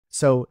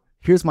So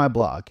here's my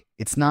blog.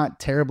 It's not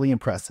terribly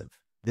impressive.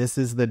 This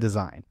is the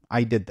design.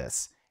 I did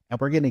this. And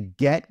we're going to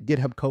get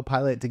GitHub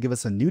Copilot to give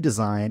us a new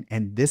design,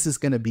 and this is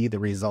going to be the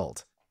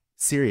result.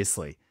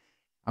 Seriously.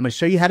 I'm going to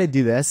show you how to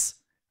do this.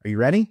 Are you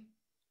ready?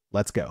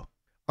 Let's go.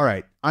 All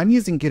right, I'm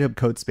using GitHub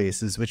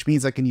Codespaces, which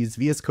means I can use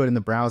VS Code in the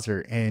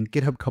browser and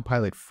GitHub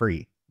Copilot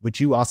free, which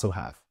you also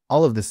have.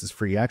 All of this is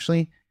free,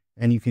 actually,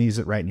 and you can use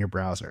it right in your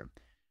browser.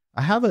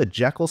 I have a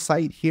Jekyll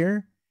site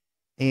here,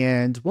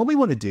 and what we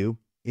want to do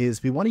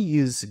is we want to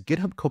use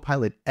GitHub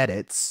Copilot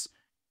edits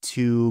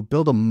to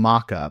build a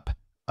mock-up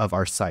of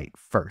our site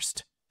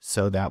first,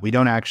 so that we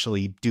don't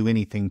actually do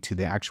anything to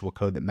the actual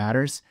code that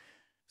matters.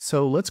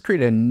 So let's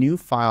create a new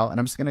file,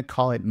 and I'm just going to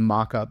call it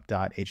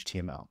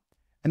mockup.html.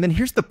 And then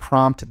here's the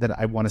prompt that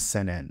I want to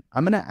send in.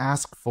 I'm going to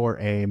ask for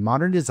a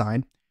modern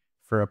design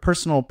for a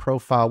personal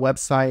profile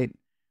website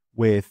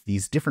with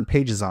these different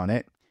pages on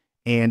it.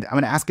 And I'm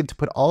going to ask it to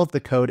put all of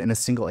the code in a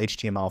single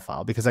HTML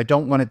file because I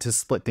don't want it to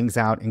split things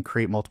out and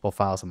create multiple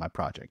files in my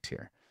project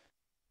here.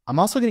 I'm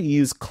also going to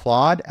use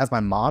Claude as my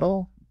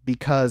model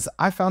because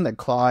I found that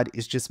Claude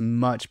is just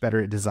much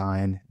better at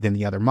design than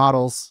the other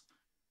models.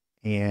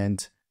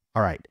 And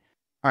all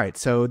right,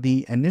 so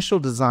the initial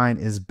design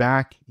is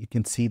back. You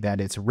can see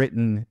that it's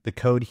written the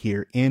code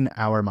here in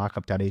our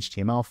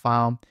mockup.html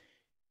file.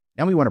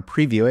 Now we want to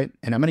preview it,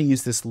 and I'm going to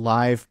use this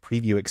live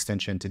preview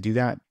extension to do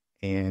that.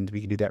 And we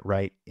can do that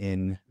right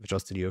in Visual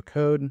Studio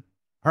Code.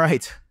 All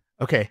right,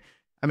 okay.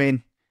 I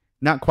mean,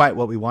 not quite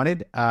what we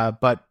wanted,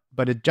 but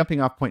a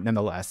jumping off point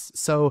nonetheless.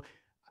 So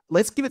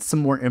let's give it some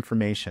more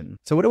information.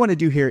 So what I want to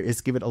do here is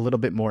give it a little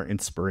bit more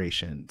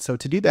inspiration. So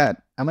to do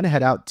that, I'm going to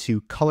head out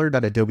to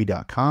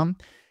color.adobe.com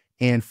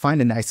and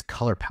find a nice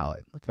color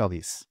palette. Look at all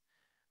these.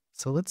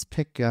 So let's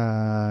pick,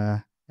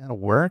 that'll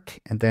work.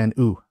 And then,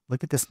 ooh,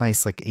 look at this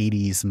nice like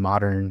 80s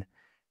modern,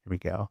 here we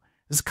go.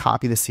 Just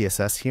copy the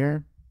CSS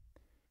here.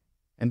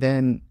 And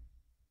then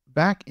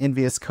back in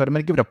VS Code, I'm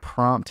going to give it a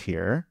prompt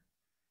here.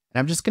 And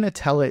I'm just going to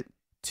tell it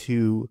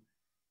to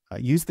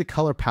use the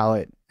color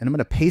palette, and I'm going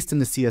to paste in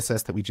the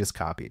CSS that we just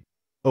copied.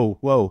 Oh,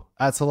 whoa,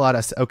 that's a lot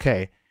of,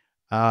 okay.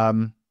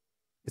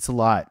 It's a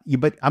lot,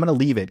 but I'm going to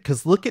leave it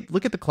because look at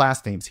the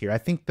class names here. I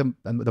think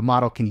the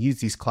model can use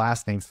these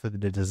class names for the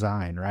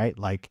design, right?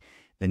 Like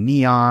the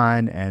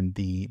neon and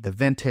the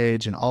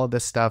vintage and all of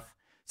this stuff.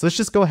 So let's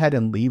just go ahead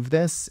and leave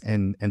this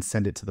and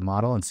send it to the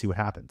model and see what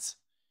happens.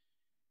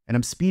 And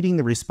I'm speeding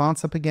the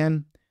response up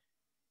again.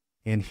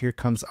 And here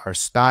comes our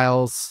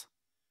styles.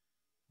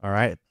 All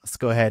right, let's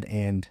go ahead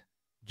and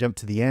jump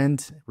to the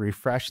end,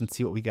 refresh and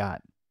see what we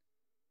got.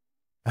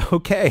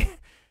 Okay,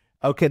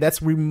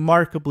 that's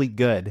remarkably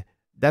good.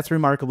 That's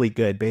remarkably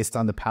good based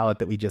on the palette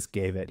that we just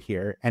gave it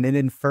here. And it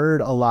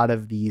inferred a lot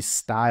of these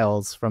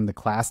styles from the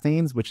class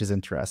names, which is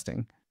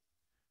interesting.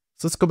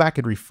 So let's go back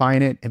and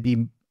refine it and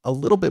be a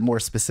little bit more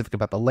specific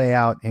about the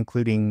layout,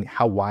 including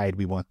how wide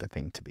we want the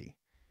thing to be.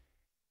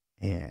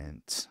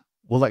 And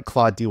we'll let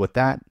Claude deal with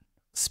that.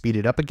 Speed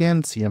it up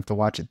again so you don't have to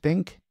watch it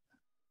think.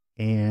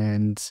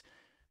 And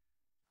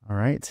all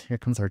right, here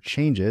comes our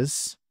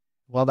changes.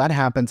 While that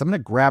happens, I'm going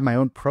to grab my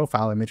own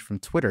profile image from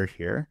Twitter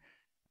here.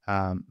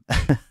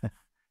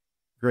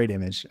 Great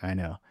image, I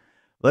know.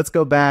 Let's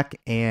go back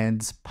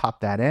and pop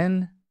that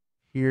in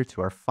here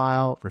to our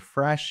file,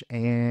 refresh,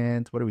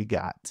 and what do we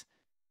got?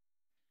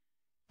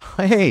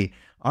 Hey,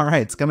 all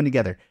right, it's coming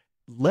together.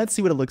 Let's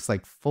see what it looks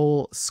like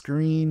full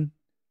screen.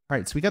 All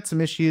right, so we got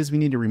some issues. We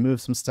need to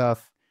remove some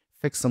stuff,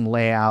 fix some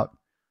layout.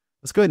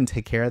 Let's go ahead and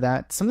take care of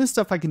that. Some of this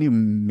stuff I can do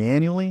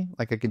manually,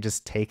 like I can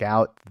just take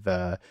out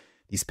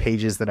these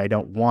pages that I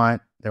don't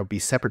want. There'll be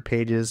separate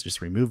pages, just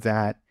remove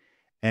that.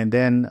 And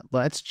then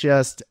let's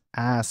just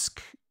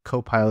ask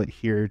Copilot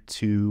here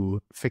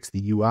to fix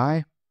the UI.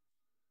 All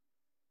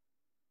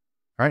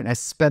right, and I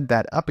sped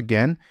that up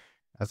again,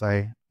 as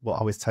I will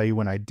always tell you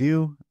when I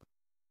do.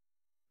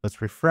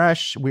 Let's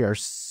refresh. We are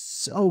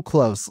so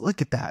close.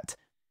 Look at that.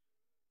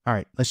 All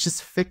right, let's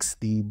just fix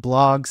the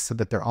blogs so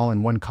that they're all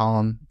in one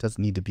column.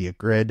 Doesn't need to be a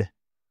grid.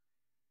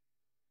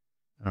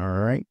 All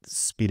right,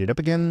 speed it up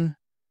again.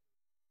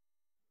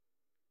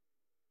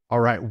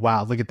 All right,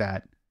 wow, look at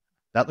that.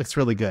 That looks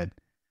really good.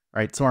 All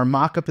right, so our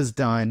mockup is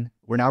done.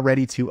 We're now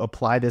ready to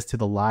apply this to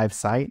the live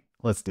site.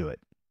 Let's do it.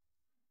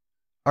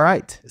 All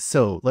right,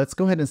 so let's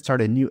go ahead and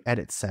start a new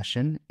edit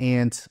session,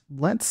 and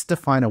let's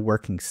define a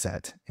working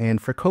set.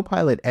 And for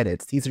Copilot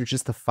edits, these are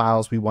just the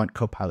files we want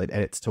Copilot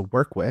edits to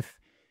work with.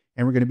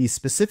 And we're going to be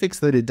specific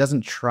so that it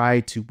doesn't try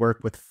to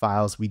work with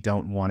files we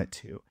don't want it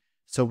to.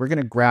 So we're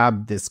going to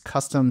grab this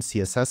custom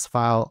CSS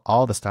file.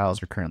 All the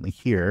styles are currently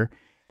here.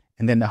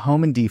 And then the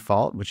home and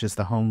default, which is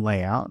the home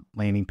layout,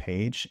 landing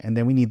page. And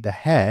then we need the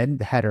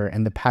header,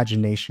 and the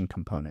pagination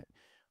component.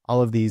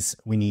 All of these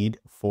we need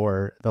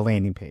for the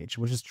landing page.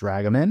 We'll just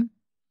drag them in.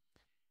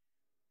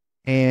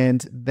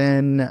 And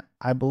then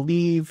I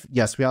believe,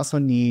 yes, we also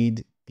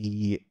need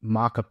the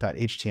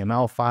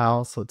mockup.html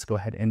file. So let's go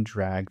ahead and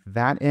drag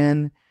that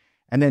in.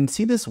 And then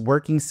see this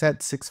working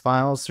set 6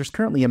 files. There's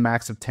currently a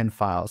max of 10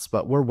 files,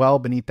 but we're well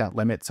beneath that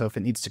limit. So if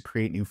it needs to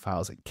create new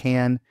files, it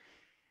can.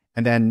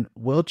 And then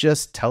we'll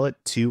just tell it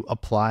to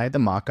apply the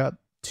mockup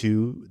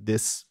to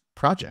this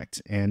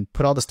project and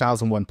put all the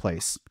styles in one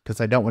place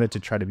because I don't want it to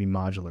try to be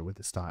modular with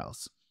the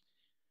styles.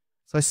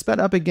 So I sped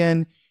up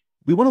again.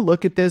 We want to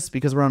look at this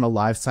because we're on a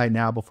live site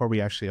now before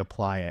we actually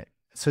apply it.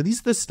 So these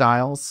are the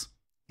styles,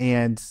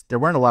 and there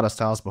weren't a lot of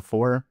styles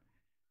before.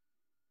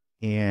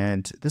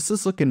 And this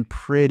is looking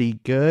pretty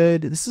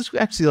good.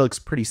 Actually looks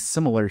pretty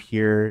similar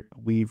here.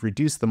 We've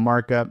reduced the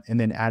markup and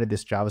then added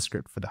this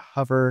JavaScript for the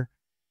hover.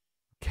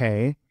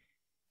 Okay.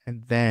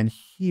 And then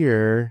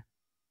here,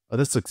 oh,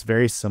 this looks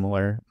very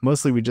similar.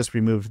 Mostly we just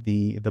removed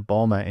the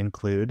Bulma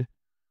include.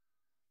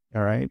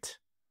 All right.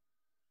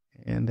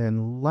 And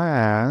then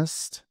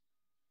last,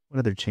 what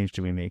other change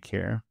do we make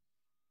here?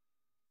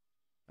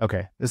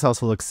 Okay, this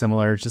also looks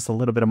similar, just a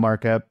little bit of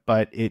markup,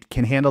 but it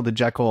can handle the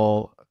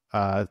Jekyll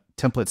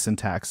template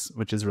syntax,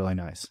 which is really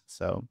nice.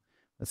 So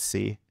let's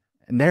see.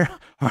 And there,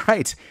 all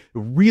right,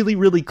 really,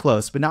 really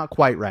close, but not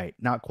quite right.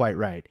 Not quite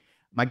right.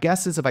 My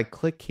guess is if I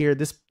click here,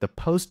 the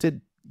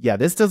posted, yeah,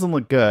 this doesn't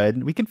look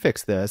good. We can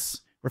fix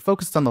this. We're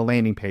focused on the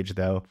landing page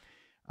though.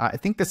 I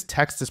think this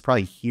text is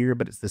probably here,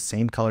 but it's the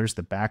same color as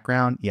the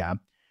background. Yeah.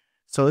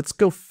 So let's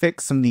go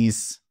fix some of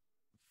these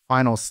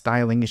final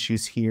styling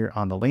issues here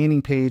on the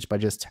landing page by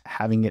just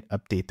having it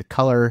update the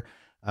color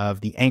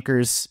of the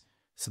anchors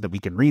so that we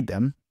can read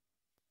them.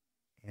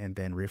 And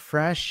then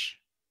refresh,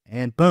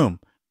 and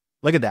boom.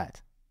 Look at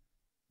that.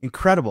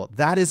 Incredible.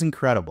 That is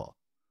incredible.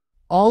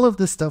 All of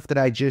the stuff that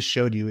I just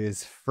showed you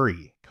is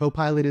free.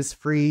 Copilot is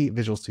free.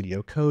 Visual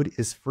Studio Code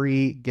is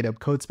free. GitHub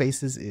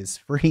Codespaces is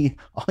free.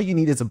 All you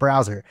need is a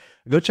browser.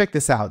 Go check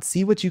this out.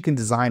 See what you can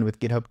design with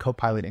GitHub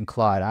Copilot and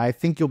Claude. I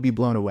think you'll be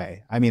blown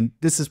away. I mean,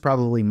 this is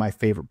probably my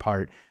favorite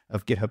part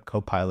of GitHub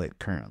Copilot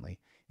currently.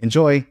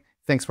 Enjoy.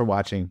 Thanks for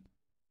watching.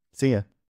 See ya.